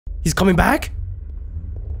He's coming back?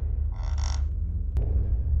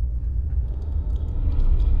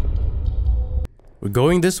 We're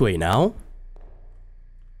going this way now.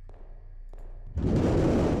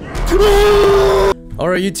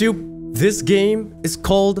 Alright, YouTube. This game is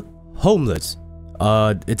called Homeless.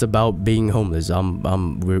 It's about being homeless.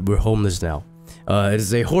 We're homeless now. It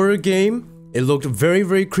is a horror game. It looked very,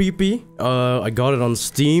 very creepy. I got it on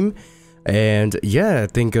Steam. And yeah, I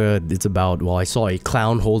think it's about, well, I saw a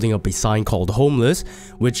clown holding up a sign called Homeless,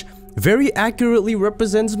 which very accurately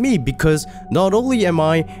represents me, because not only am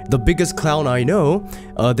I the biggest clown I know,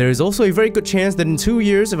 there is also a very good chance that in 2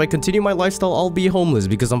 years, if I continue my lifestyle, I'll be homeless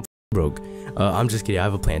because I'm broke. I'm just kidding, I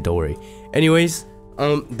have a plan, don't worry. Anyways,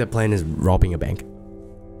 the plan is robbing a bank.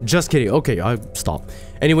 Just kidding, okay, I stop.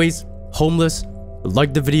 Anyways, Homeless,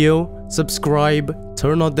 like the video, subscribe,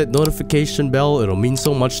 turn on that notification bell, it'll mean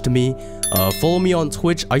so much to me. Follow me on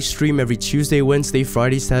Twitch. I stream every Tuesday, Wednesday,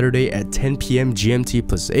 Friday, Saturday at 10 PM GMT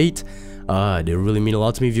 +8. It would really mean a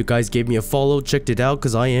lot to me if you guys gave me a follow, checked it out,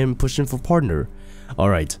 because I am pushing for partner.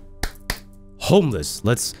 Alright. Homeless.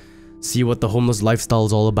 Let's see what the homeless lifestyle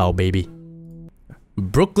is all about, baby.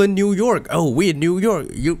 Brooklyn, New York. Oh, we in New York.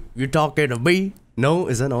 You talking to me? No?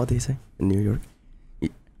 Is that not what they say in New York?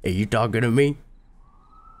 Hey, you talking to me?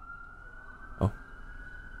 Oh.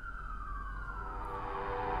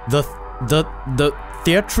 The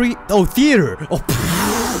theatre? Oh, theater! Oh,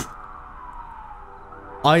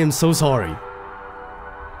 I am so sorry.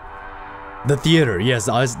 The theater, yes,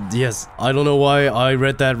 I don't know why I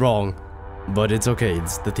read that wrong, but it's okay,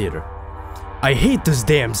 it's the theater. I hate this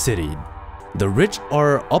damn city. The rich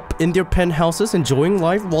are up in their penthouses enjoying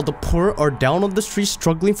life, while the poor are down on the street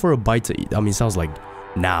struggling for a bite to eat. I mean, sounds like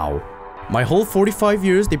now. My whole 45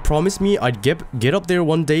 years, they promised me I'd get up there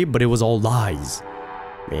one day, but it was all lies.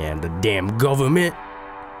 Man, the damn government.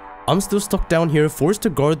 I'm still stuck down here, forced to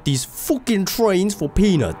guard these fucking trains for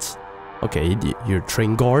peanuts. Okay, you're a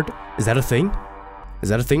train guard? Is that a thing? Is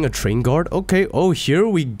that a thing? A train guard? Okay, oh, here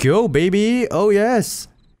we go, baby. Oh, yes.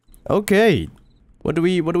 Okay. What do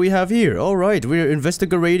we have here? Alright, we're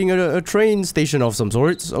investigating a train station of some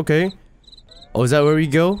sorts. Okay. Oh, is that where we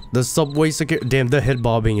go? The subway security. Damn, the head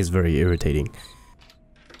bobbing is very irritating.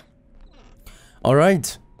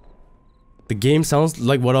 Alright. The game sounds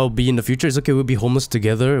like what I'll be in the future. It's okay, we'll be homeless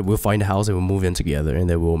together. We'll find a house and we'll move in together. And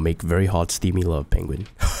then we'll make very hot, steamy love, penguin.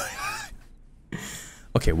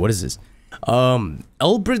 Okay, what is this?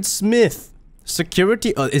 Elbert Smith.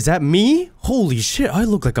 Security. Is that me? Holy shit, I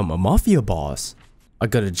look like I'm a mafia boss. I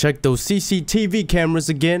gotta check those CCTV cameras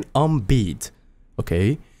again. I'm beat.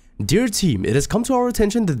 Okay. Dear team, it has come to our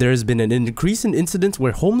attention that there has been an increase in incidents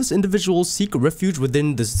where homeless individuals seek refuge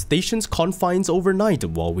within the station's confines overnight.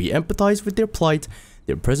 While we empathize with their plight,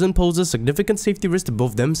 their presence poses significant safety risk to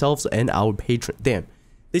both themselves and our patron. Damn.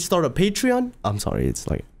 They start a Patreon? I'm sorry, it's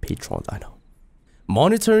like Patreon, I know.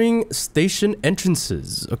 Monitoring station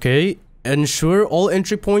entrances. Okay. Ensure all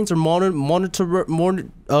entry points are monitored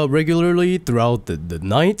regularly throughout the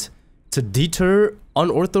night to deter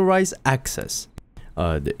unauthorized access.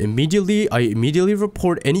 I immediately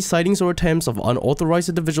report any sightings or attempts of unauthorized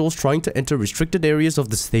individuals trying to enter restricted areas of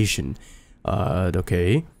the station.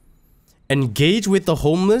 Okay. Engage with the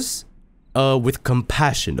homeless with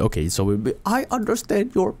compassion. Okay, so I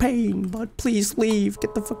understand your pain, but please leave.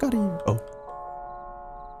 Get the fuck out of here. Oh.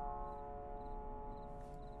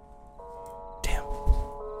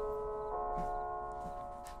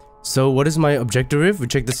 So what is my objective? We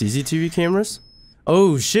check the CCTV cameras.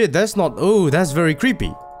 Oh shit, that's not. Oh, that's very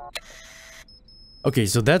creepy. Okay,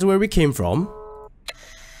 so that's where we came from.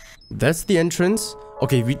 That's the entrance.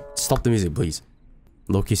 Okay, we stop the music, please.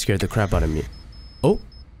 Loki scared the crap out of me. Oh.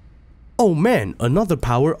 Oh man, another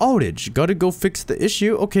power outage. Gotta go fix the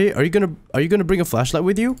issue. Okay, are you gonna bring a flashlight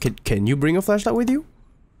with you? Can you bring a flashlight with you?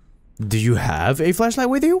 Do you have a flashlight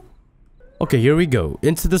with you? Okay, here we go.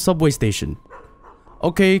 Into the subway station.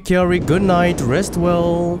 Okay, Kiari, good night. Rest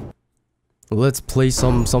well. Let's play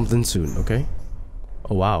something soon, okay?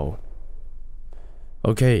 Oh, wow.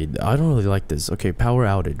 Okay, I don't really like this. Okay, power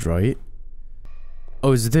outage, right?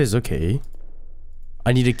 Oh, it's this, okay.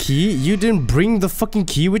 I need a key? You didn't bring the fucking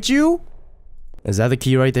key with you? Is that the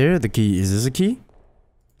key right there? The key, is this a key?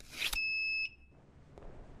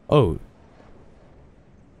 Oh.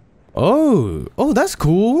 Oh, oh, that's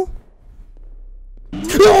cool.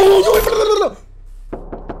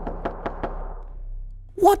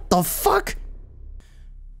 What the fuck?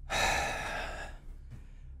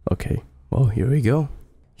 Okay, well, here we go.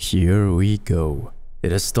 Here we go.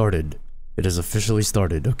 It has started. It has officially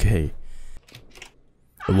started. Okay.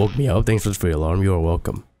 It woke me up. Thanks for the free alarm. You are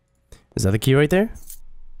welcome. Is that the key right there?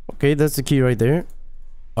 Okay, that's the key right there.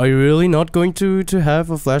 Are you really not going to have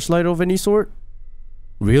a flashlight of any sort?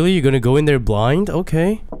 Really? You're gonna go in there blind?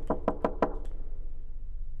 Okay.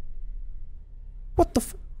 What the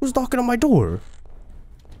f- Who's knocking on my door?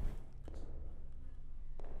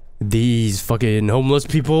 These fucking homeless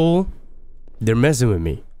people. They're messing with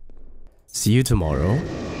me. See you tomorrow.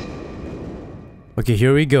 Okay,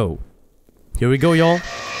 here we go. Here we go, y'all.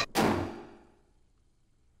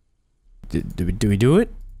 Did we do it?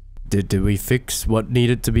 Did we fix what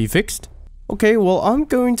needed to be fixed? Okay, well, I'm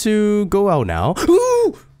going to go out now.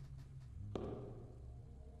 Ooh!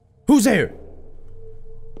 Who's there?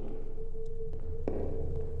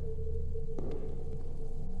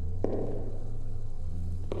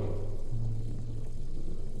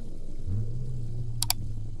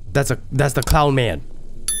 That's the clown man.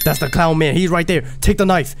 That's the clown man. He's right there. Take the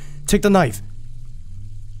knife. Take the knife.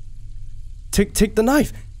 Take the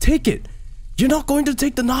knife. Take it. You're not going to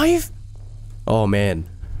take the knife? Oh man.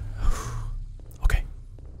 Okay.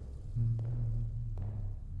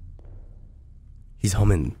 He's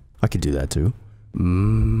humming. I could do that too.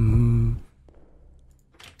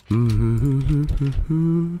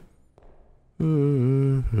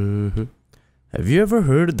 Have you ever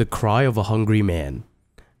heard the cry of a hungry man?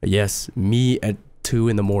 Yes, me at 2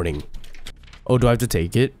 in the morning. Oh, do I have to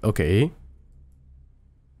take it? Okay.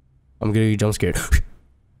 I'm gonna get jump scared.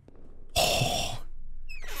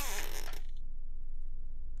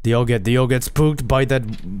 Do y'all get spooked by that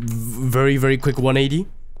very quick 180?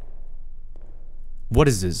 What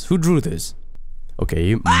is this? Who drew this?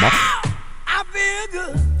 Okay, I feel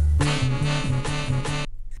good.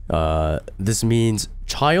 this means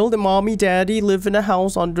child and mommy daddy live in a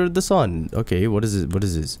house under the sun. Okay, what is it? What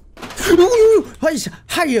is this?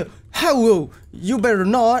 How? You better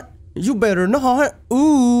not. You better not.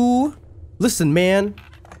 Ooh. Listen, man.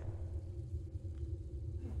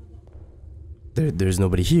 There's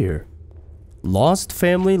nobody here. Lost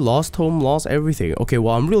family, lost home, lost everything. Okay,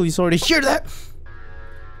 well, I'm really sorry to hear that.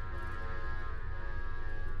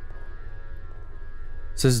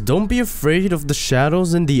 Says, don't be afraid of the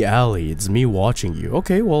shadows in the alley. It's me watching you.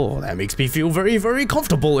 Okay, well, that makes me feel very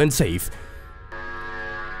comfortable and safe.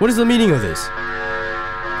 What is the meaning of this?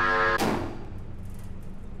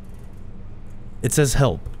 It says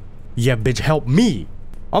help. Yeah, bitch, help me.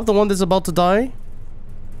 I'm the one that's about to die.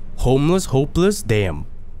 Homeless, hopeless, damn.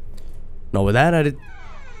 Now with that, I did...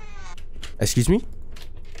 Excuse me?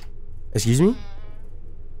 Excuse me?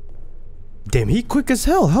 Damn, he quick as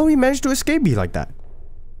hell. How he managed to escape me like that?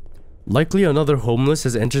 Likely another homeless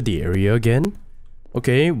has entered the area again.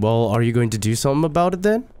 Okay, well, are you going to do something about it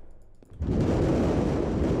then?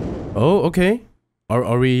 Oh, okay.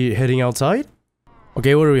 Are we heading outside?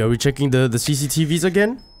 Okay, what are we? Are we checking the CCTVs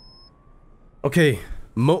again? Okay,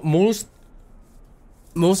 most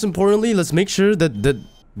importantly, let's make sure that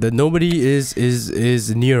nobody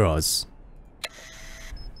is near us.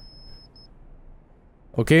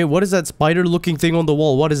 Okay, what is that spider-looking thing on the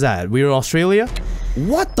wall? What is that? We're in Australia?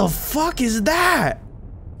 What the fuck is that?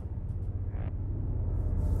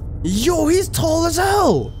 Yo, he's tall as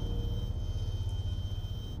hell.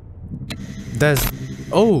 That's...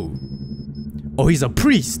 Oh, he's a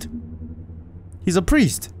priest. He's a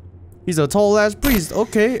priest. He's a tall-ass priest.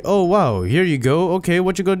 Okay. Oh, wow. Here you go. Okay,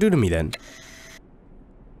 what you gonna do to me then?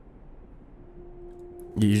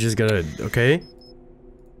 You just gotta... Okay.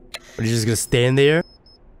 Are you just gonna stand there?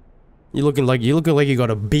 You looking like you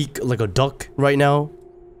got a beak like a duck right now.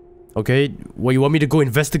 Okay. What, you want me to go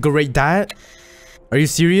investigate that? Are you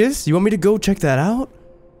serious? You want me to go check that out?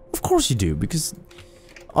 Of course you do, because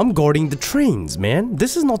I'm guarding the trains, man.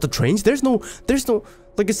 This is not the trains. There's no...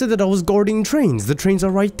 Like I said that I was guarding trains. The trains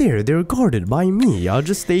are right there. They're guarded by me. I'll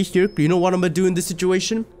just stay here. You know what I'm gonna do in this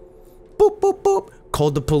situation? Boop, boop, boop.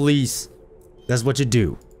 Call the police. That's what you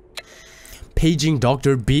do. Paging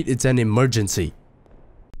Dr. Beat. It's an emergency.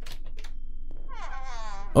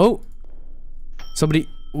 Oh. Somebody...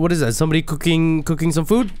 What is that? Somebody cooking some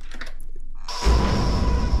food?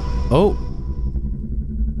 Oh.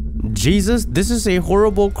 Jesus, this is a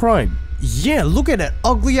horrible crime. Yeah, look at that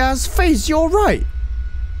ugly ass face. You're right.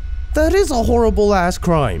 That is a horrible ass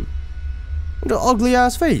crime. The ugly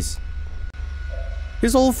ass face.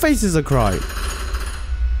 His whole face is a crime.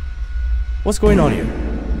 What's going on here?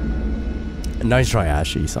 Nice try,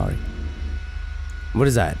 Ashley. Sorry. What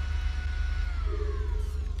is that?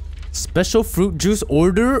 Special fruit juice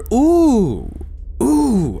order? Ooh.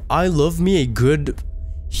 Ooh. I love me a good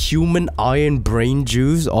human eye and brain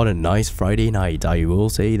juice on a nice Friday night. I will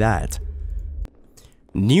say that.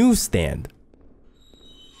 Newsstand.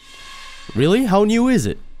 Really? How new is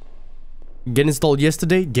it? Get installed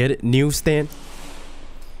yesterday? Get it? Newsstand?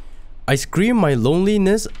 I scream my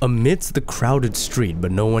loneliness amidst the crowded street,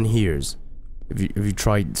 but no one hears. Have you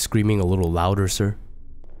tried screaming a little louder, sir?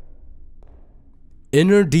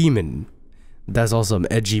 Inner demon. That's all some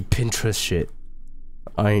edgy Pinterest shit.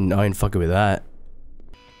 I ain't fucking with that.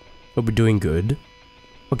 Hope we're doing good.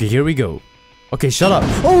 Okay, here we go. Okay, shut up.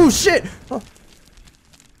 Oh shit! Oh.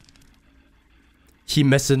 He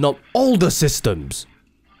messing up all the systems.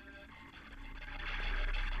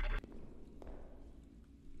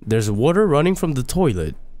 There's water running from the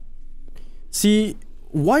toilet. See,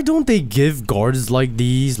 why don't they give guards like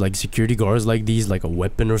these, like security guards like these, like a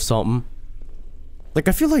weapon or something? Like,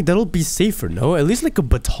 I feel like that'll be safer, no? At least like a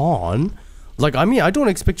baton. Like, I mean, I don't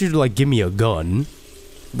expect you to like give me a gun.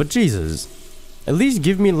 But Jesus. At least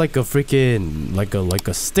give me like a freaking, like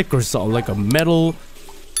a stick or something, like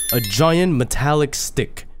a giant metallic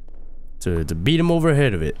stick. To beat him over the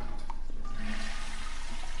head of it.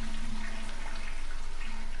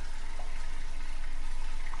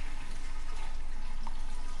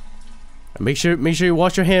 Make sure you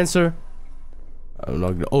wash your hands, sir. I'm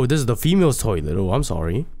not gonna, oh, this is the female's toilet. Oh, I'm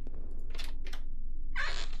sorry.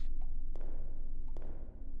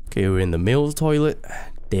 Okay, we're in the male's toilet.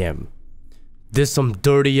 Damn. This some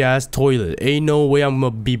dirty ass toilet. Ain't no way I'm gonna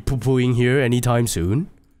be poo-pooing here anytime soon.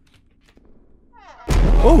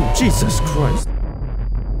 Oh, Jesus Christ.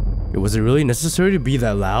 Was it really necessary to be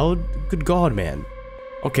that loud? Good God, man.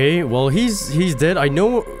 Okay, well, he's dead. I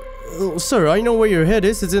know... sir, I know where your head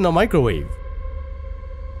is. It's in a microwave.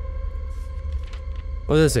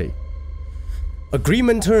 What does it say?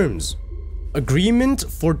 Agreement terms. Agreement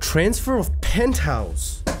for transfer of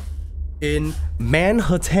penthouse in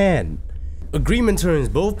Manhattan. Agreement terms.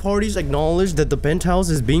 Both parties acknowledge that the penthouse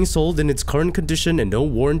is being sold in its current condition and no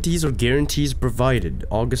warranties or guarantees provided.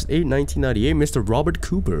 August 8, 1998. Mr. Robert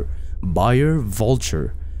Cooper. Buyer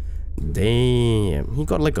Vulture. Damn, he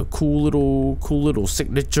got like a cool little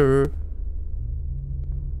signature.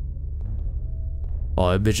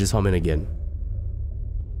 Oh, that bitch is humming again.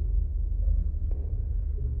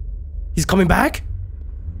 He's coming back?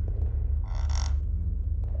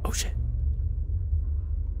 Oh shit.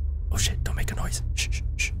 Oh shit, don't make a noise. Shh, shh,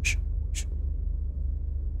 shh, shh, shh.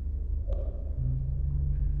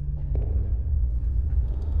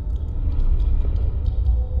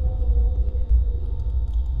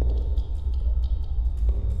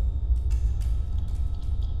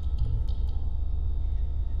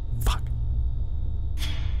 Fuck.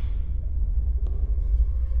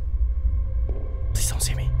 Please don't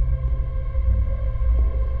see me.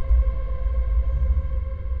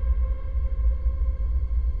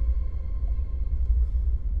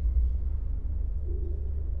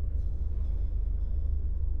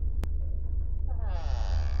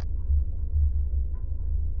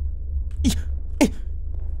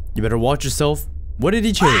 You better watch yourself. What did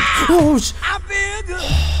he change? Oh,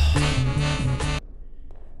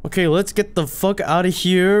 okay, let's get the fuck out of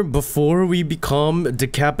here before we become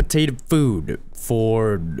decapitated food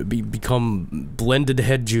for become blended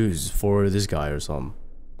head juice for this guy or something.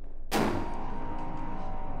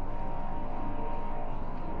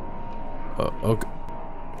 Okay.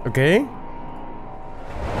 Okay.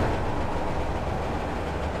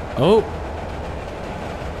 Oh.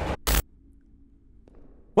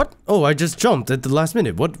 What? Oh, I just jumped at the last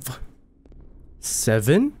minute. What?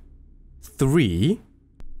 7 3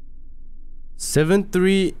 7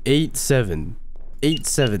 3 8 7 8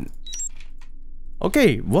 7.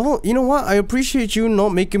 Okay, well, you know what? I appreciate you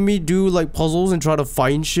not making me do like puzzles and try to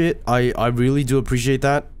find shit. I really do appreciate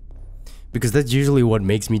that. Because that's usually what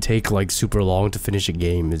makes me take like super long to finish a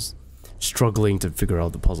game, is struggling to figure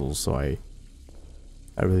out the puzzles. So I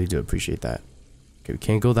really do appreciate that. Okay, we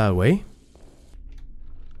can't go that way.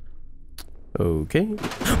 Okay.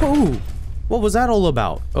 Oh! What was that all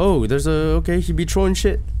about? Oh, there's a... okay, he be throwing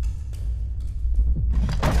shit.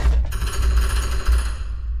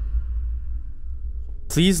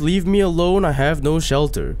 Please leave me alone, I have no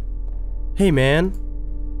shelter. Hey man.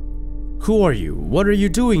 Who are you? What are you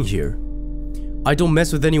doing here? I don't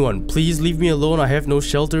mess with anyone. Please leave me alone, I have no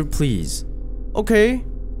shelter, please. Okay.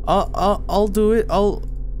 I'll do it.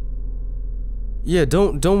 Yeah,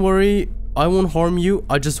 don't worry. I won't harm you.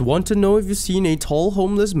 I just want to know if you've seen a tall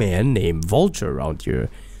homeless man named Vulture around here.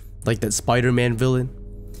 Like that Spider-Man villain.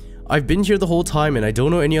 I've been here the whole time and I don't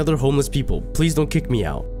know any other homeless people. Please don't kick me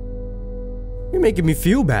out. You're making me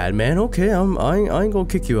feel bad, man. Okay, I ain't gonna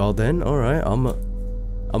kick you out then. Alright, I'm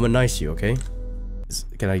a nice you, okay?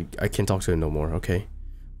 I can't talk to him no more, okay?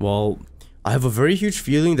 Well, I have a very huge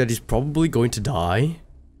feeling that he's probably going to die.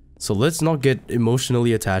 So let's not get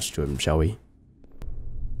emotionally attached to him, shall we?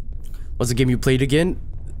 What's the game you played again?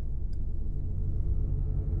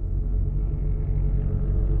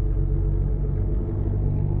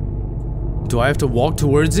 Do I have to walk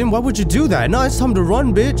towards him? Why would you do that? No, it's time to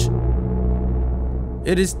run, bitch.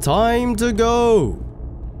 It is time to go.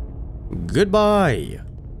 Goodbye.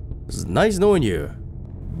 It's nice knowing you,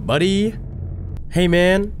 buddy. Hey,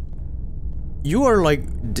 man. You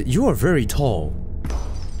are very tall.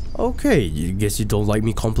 Okay, you guess you don't like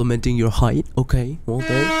me complimenting your height? Okay, well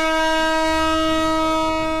then.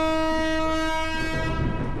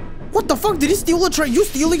 What the fuck? Did he steal a train? You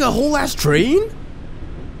stealing a whole ass train?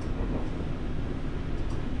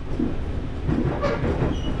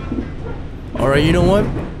 Alright, you know what?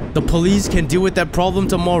 The police can deal with that problem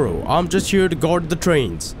tomorrow. I'm just here to guard the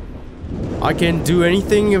trains. I can't do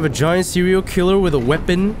anything if a giant serial killer with a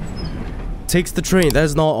weapon takes the train.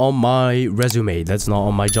 That's not on my resume. That's not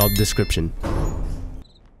on my job description.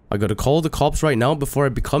 I gotta call the cops right now before I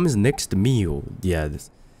become his next meal. Yeah,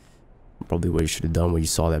 that's probably what you should have done when you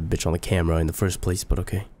saw that bitch on the camera in the first place, but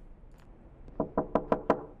okay.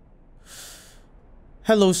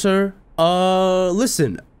 Hello, sir.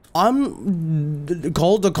 Listen. I'm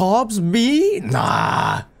called the cops? Me?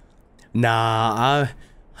 Nah. I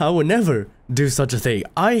would never do such a thing.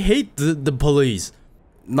 I hate the police.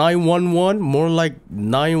 911, more like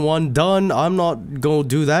 911 done. I'm not gonna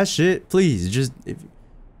do that shit. Please, just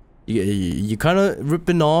you kind of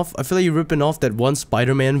ripping off. I feel like you're ripping off that one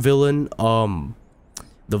Spider-Man villain,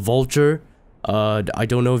 the Vulture. I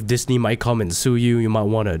don't know if Disney might come and sue you. You might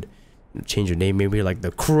want to change your name, maybe like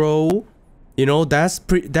the Crow. You know, that's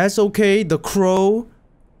okay. The Crow.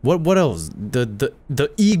 What else?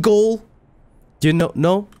 The Eagle. You know,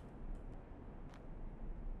 no.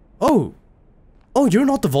 Oh, you're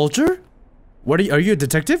not the Vulture? What are you a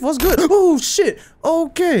detective? What's good? Oh shit.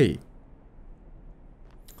 Okay.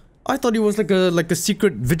 I thought he was like a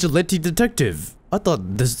secret vigilante detective. I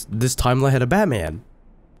thought this timeline had a Batman.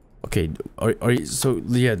 Okay, are you, so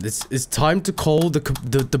yeah, it's time to call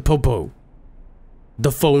the popo.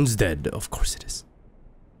 The phone's dead. Of course it is.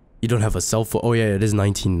 You don't have a cell phone. Oh yeah, it is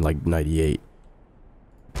 1998.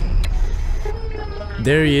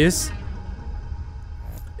 There he is.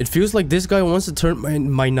 It feels like this guy wants to turn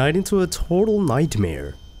my night into a total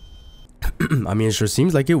nightmare. I mean, it sure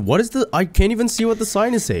seems like it. What is the... I can't even see what the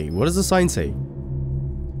sign is saying. What does the sign say?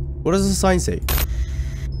 What does the sign say?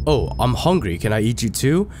 Oh, I'm hungry. Can I eat you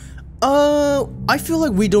too? I feel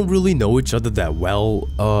like we don't really know each other that well.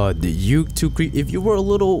 You two, if you were a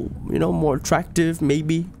little, you know, more attractive,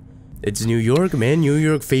 maybe. It's New York, man. New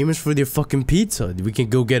York famous for their fucking pizza. We can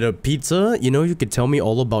go get a pizza. You know, you can tell me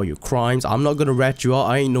all about your crimes. I'm not gonna rat you out.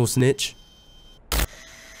 I ain't no snitch.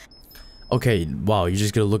 Okay, wow, you're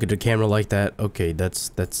just gonna look at the camera like that? Okay, that's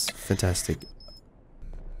fantastic.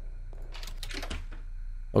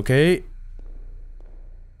 Okay.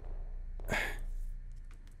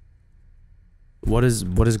 What is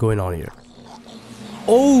going on here?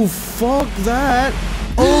 Oh, fuck that!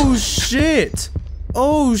 Oh, shit!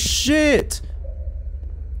 Oh, shit!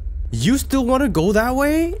 You still wanna go that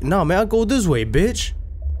way? Nah, man, I'll go this way, bitch.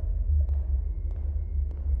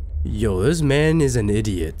 Yo, this man is an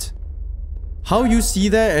idiot. How you see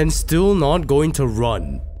that and still not going to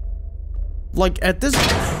run? Like, at this...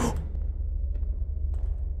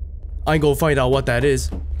 I ain't gonna find out what that is.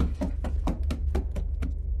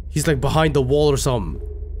 He's like behind the wall or something.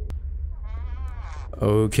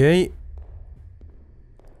 Okay.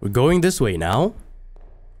 We're going this way now.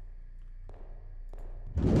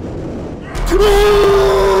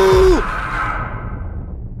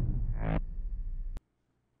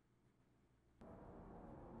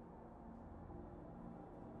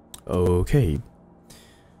 Okay.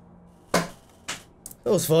 That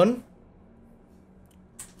was fun.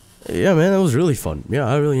 Yeah, man, that was really fun. Yeah,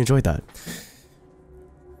 I really enjoyed that.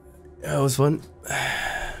 Yeah, it was fun.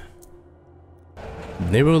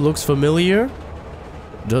 Neighborhood looks familiar.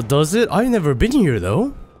 Does it? I've never been here,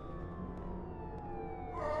 though.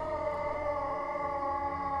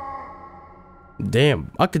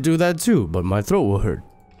 Damn, I could do that too, but my throat will hurt.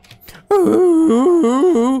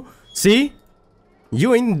 See?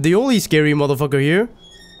 You ain't the only scary motherfucker here.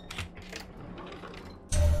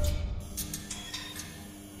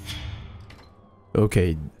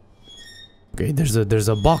 Okay. Okay, there's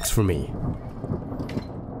a box for me.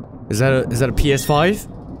 Is that a PS5?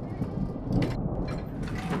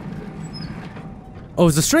 Oh,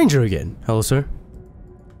 it's a stranger again. Hello, sir.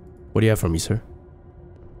 What do you have for me, sir?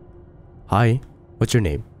 Hi. What's your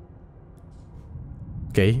name?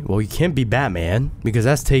 Okay, well, you can't be Batman because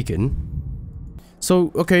that's taken.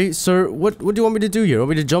 So, okay, sir, what do you want me to do here?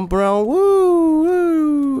 Want me to jump around? Woo,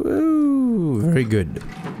 woo, woo. Very good.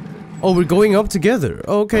 Oh, we're going up together.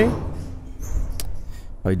 Oh, okay.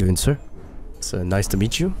 How you doing, sir? It's nice to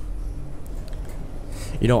meet you.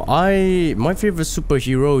 You know, my favorite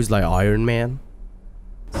superhero is like Iron Man.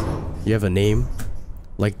 You have a name?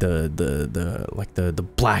 Like the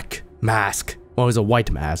black mask. Well, it's a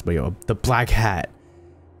white mask, but you know, the black hat.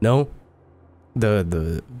 No?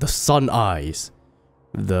 The sun eyes.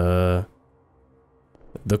 The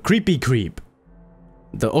creepy creep.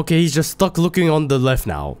 Okay, he's just stuck looking on the left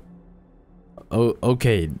now. Oh,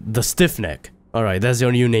 okay, the stiff neck. Alright, that's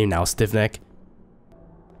your new name now, stiff neck.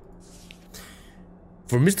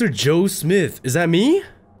 For Mr. Joe Smith, is that me?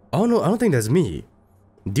 Oh no, I don't think that's me.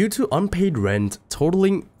 Due to unpaid rent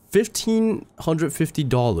totaling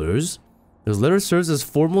 $1,550, this letter serves as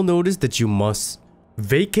formal notice that you must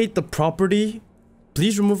vacate the property.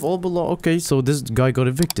 Please remove all below. Okay, so this guy got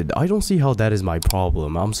evicted. I don't see how that is my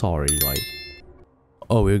problem. I'm sorry, like...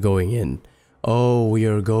 Oh, we're going in. Oh, we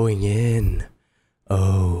are going in.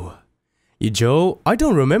 Oh. You Joe? I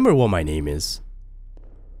don't remember what my name is.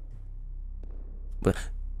 But...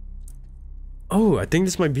 Oh, I think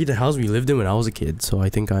this might be the house we lived in when I was a kid, so I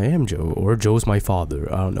think I am Joe. Or Joe's my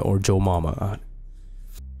father. I don't know. Or Joe Mama.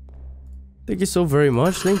 Thank you so very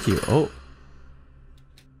much. Thank you. Oh.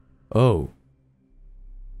 Oh.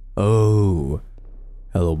 Oh.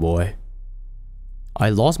 Hello, boy. I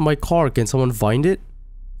lost my car. Can someone find it?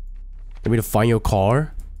 Want me to find your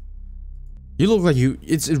car? You look like you...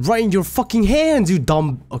 It's right in your fucking hands, you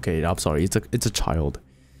dumb... Okay, I'm sorry. It's a child.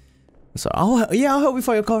 So I'll help you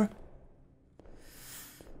find your car.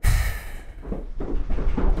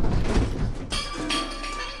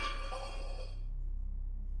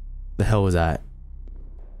 The hell was that?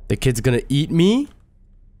 The kid's gonna eat me?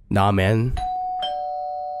 Nah, man.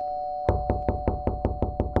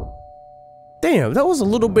 Damn, that was a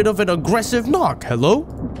little bit of an aggressive knock. Hello?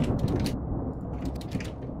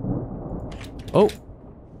 Oh.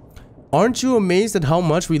 Aren't you amazed at how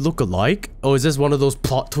much we look alike? Oh, is this one of those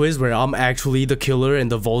plot twists where I'm actually the killer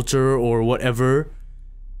and the vulture or whatever?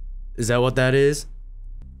 Is that what that is?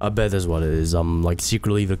 I bet that's what it is. I'm like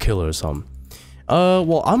secretly the killer or something.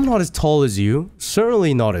 Well, I'm not as tall as you.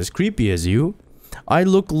 Certainly not as creepy as you. I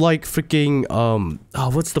look like freaking,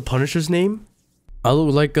 what's the Punisher's name? I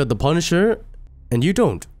look like the Punisher, and you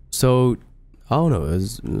don't. So, I don't know,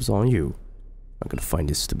 it's on you. I'm gonna find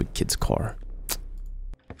this stupid kid's car.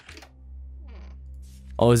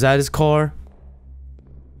 Oh, is that his car?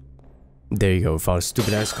 There you go, found a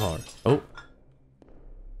stupid ass car. Oh.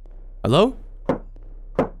 Hello?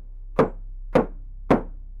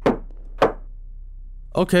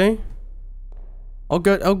 Okay. I'll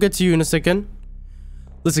get to you in a second.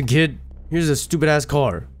 Listen, kid. Here's a stupid ass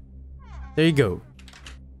car. There you go.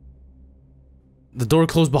 The door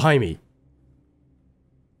closed behind me.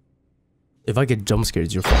 If I get jump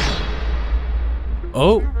scared, you're fine.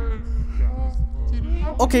 Oh.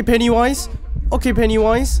 Okay, Pennywise. Okay,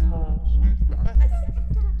 Pennywise.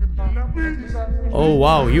 Oh,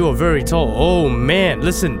 wow. You are very tall. Oh, man.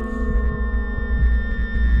 Listen.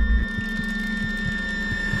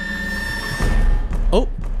 Oh.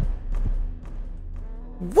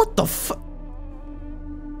 What the fu-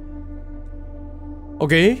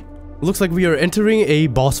 Okay. Looks like we are entering a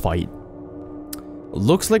boss fight.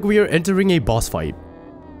 Looks like we are entering a boss fight.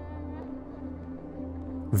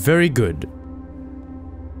 Very good.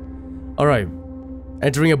 Alright.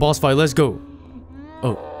 Entering a boss fight. Let's go.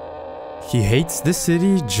 Oh. He hates this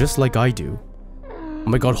city just like I do. Oh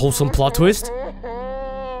my god, wholesome plot twist.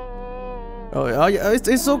 Oh,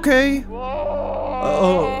 it's okay.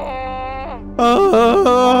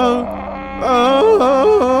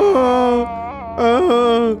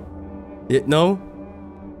 No?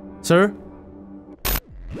 Sir?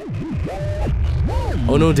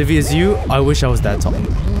 Oh no, Divi, is you? I wish I was that tall.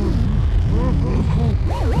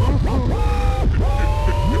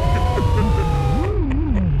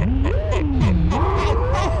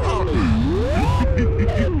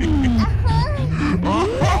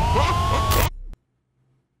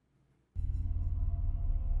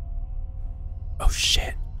 Oh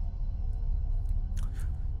shit.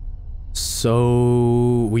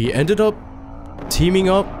 So we ended up teaming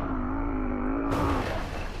up.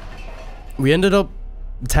 We ended up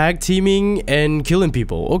tag teaming and killing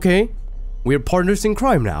people. Okay. We're partners in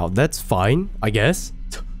crime now. That's fine, I guess.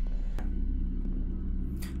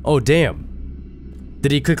 Oh, damn.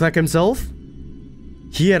 Did he click like himself?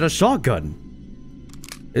 He had a shotgun.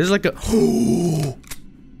 It's like a...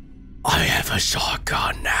 I have a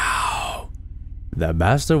shotgun now. That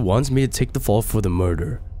bastard wants me to take the fall for the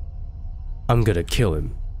murder. I'm gonna kill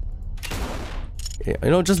him. Yeah, you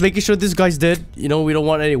know, just making sure this guy's dead. You know, we don't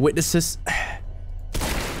want any witnesses.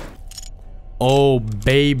 Oh,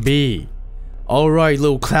 baby. Alright,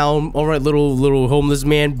 little clown. Alright, little homeless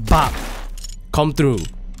man. Bop. Come through.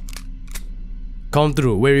 Come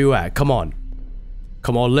through. Where are you at? Come on.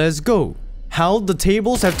 Come on, let's go. How the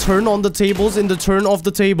tables have turned on the tables in the turn of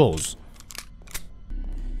the tables.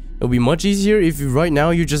 It'll be much easier if right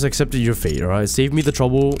now you just accepted your fate, alright? Save me the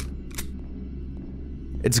trouble.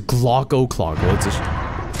 It's Glock o'clock. What's this?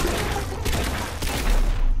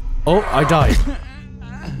 Oh, I died.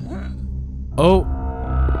 Oh.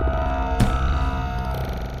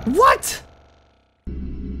 What?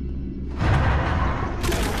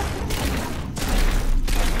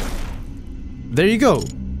 There you go.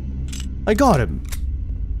 I got him.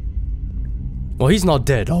 Well, he's not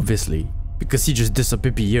dead, obviously, because he just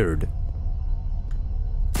disappeared.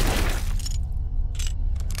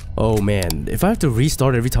 Oh man, if I have to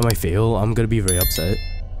restart every time I fail, I'm gonna be very upset.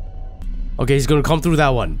 Okay, he's gonna come through that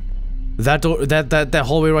one. That door, that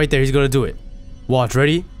hallway right there, he's gonna do it. Watch,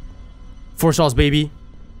 ready? 4 shots, baby.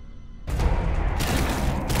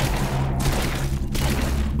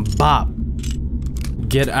 Bop.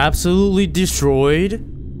 Get absolutely destroyed.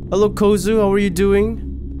 Hello, Kozu, how are you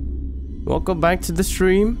doing? Welcome back to the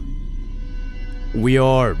stream. We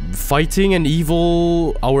are fighting an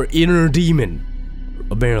evil, our inner demon.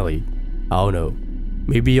 Apparently. I don't know.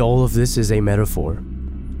 Maybe all of this is a metaphor.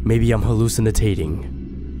 Maybe I'm hallucinating.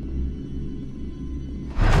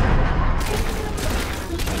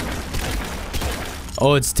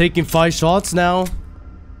 Oh, it's taking 5 shots now.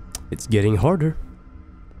 It's getting harder.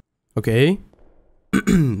 Okay.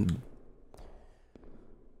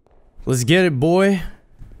 Let's get it, boy.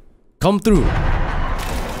 Come through.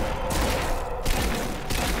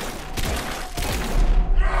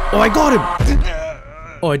 Oh, I got him.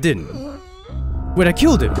 Oh, I didn't. Wait, I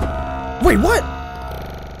killed him. Wait, what?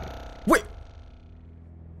 Wait.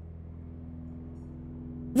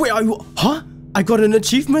 Wait, huh? I got an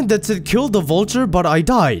achievement that said kill the vulture, but I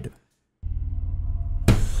died.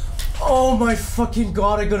 Oh my fucking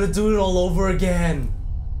god, I gotta do it all over again.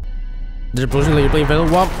 There's a person that you're playing fellow.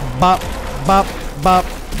 Wop, bop, bop, bop,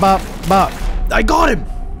 bop, bop. I got him!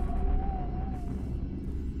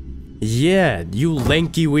 Yeah, you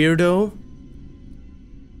lanky weirdo.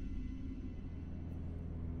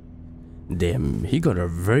 Damn, he got a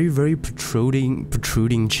very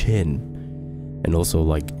protruding chin. And also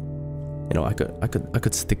like, you know, I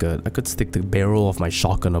could stick the barrel of my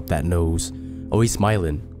shotgun up that nose. Oh, he's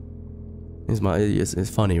smiling. It's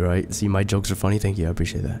funny, right? See, my jokes are funny. Thank you, I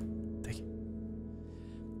appreciate that. Thank you.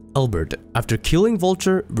 Albert, after killing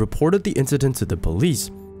Vulture, reported the incident to the police.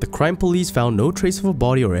 The crime police found no trace of a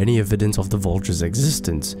body or any evidence of the Vulture's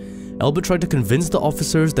existence. Albert tried to convince the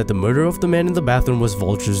officers that the murder of the man in the bathroom was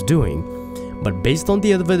Vulture's doing. But based on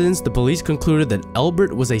the evidence, the police concluded that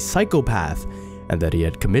Albert was a psychopath and that he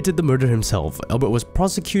had committed the murder himself. Albert was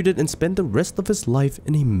prosecuted and spent the rest of his life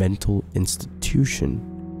in a mental institution.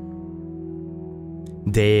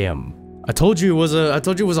 Damn. I told you it was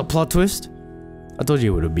a plot twist. I told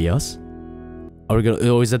you it would be us. Are we gonna,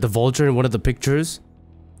 oh, is that the Vulture in one of the pictures?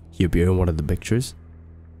 He appeared in one of the pictures.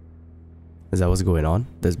 Is that what's going on?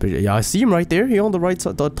 Yeah, I see him right there. He on the right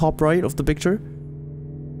side, the top right of the picture.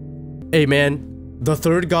 Hey man, the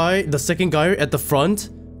third guy, the second guy at the front,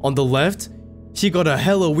 on the left, he got a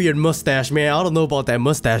hella weird mustache, man. I don't know about that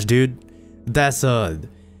mustache, dude. That's a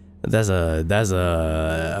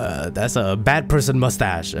bad person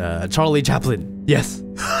mustache. Charlie Chaplin. Yes.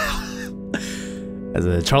 That's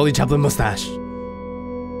a Charlie Chaplin mustache.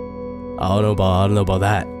 I don't know about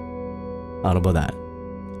that. I don't know about that.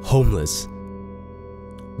 Homeless.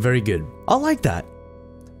 Very good. I like that.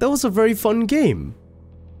 That was a very fun game.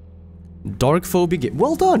 Dark phobia game.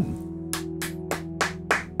 Well done.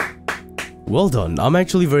 Well done. I'm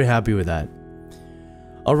actually very happy with that.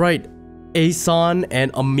 Alright. Ahsan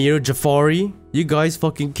and Amir Jafari, you guys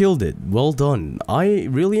fucking killed it. Well done. I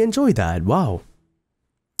really enjoyed that. Wow.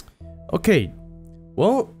 Okay.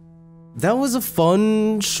 Well, that was a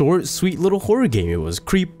fun, short, sweet little horror game. It was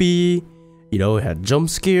creepy. You know, it had jump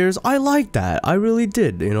scares. I liked that. I really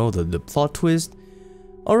did. You know, the plot twist.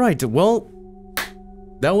 Alright, well,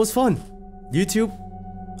 that was fun. YouTube,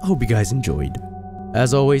 I hope you guys enjoyed.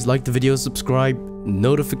 As always, like the video, subscribe,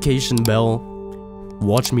 notification bell,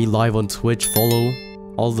 watch me live on Twitch, follow.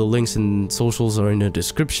 All the links and socials are in the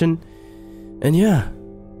description. And yeah,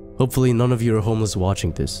 hopefully none of you are homeless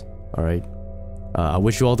watching this. Alright. I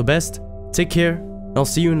wish you all the best. Take care. I'll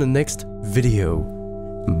see you in the next video.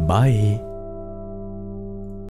 Bye.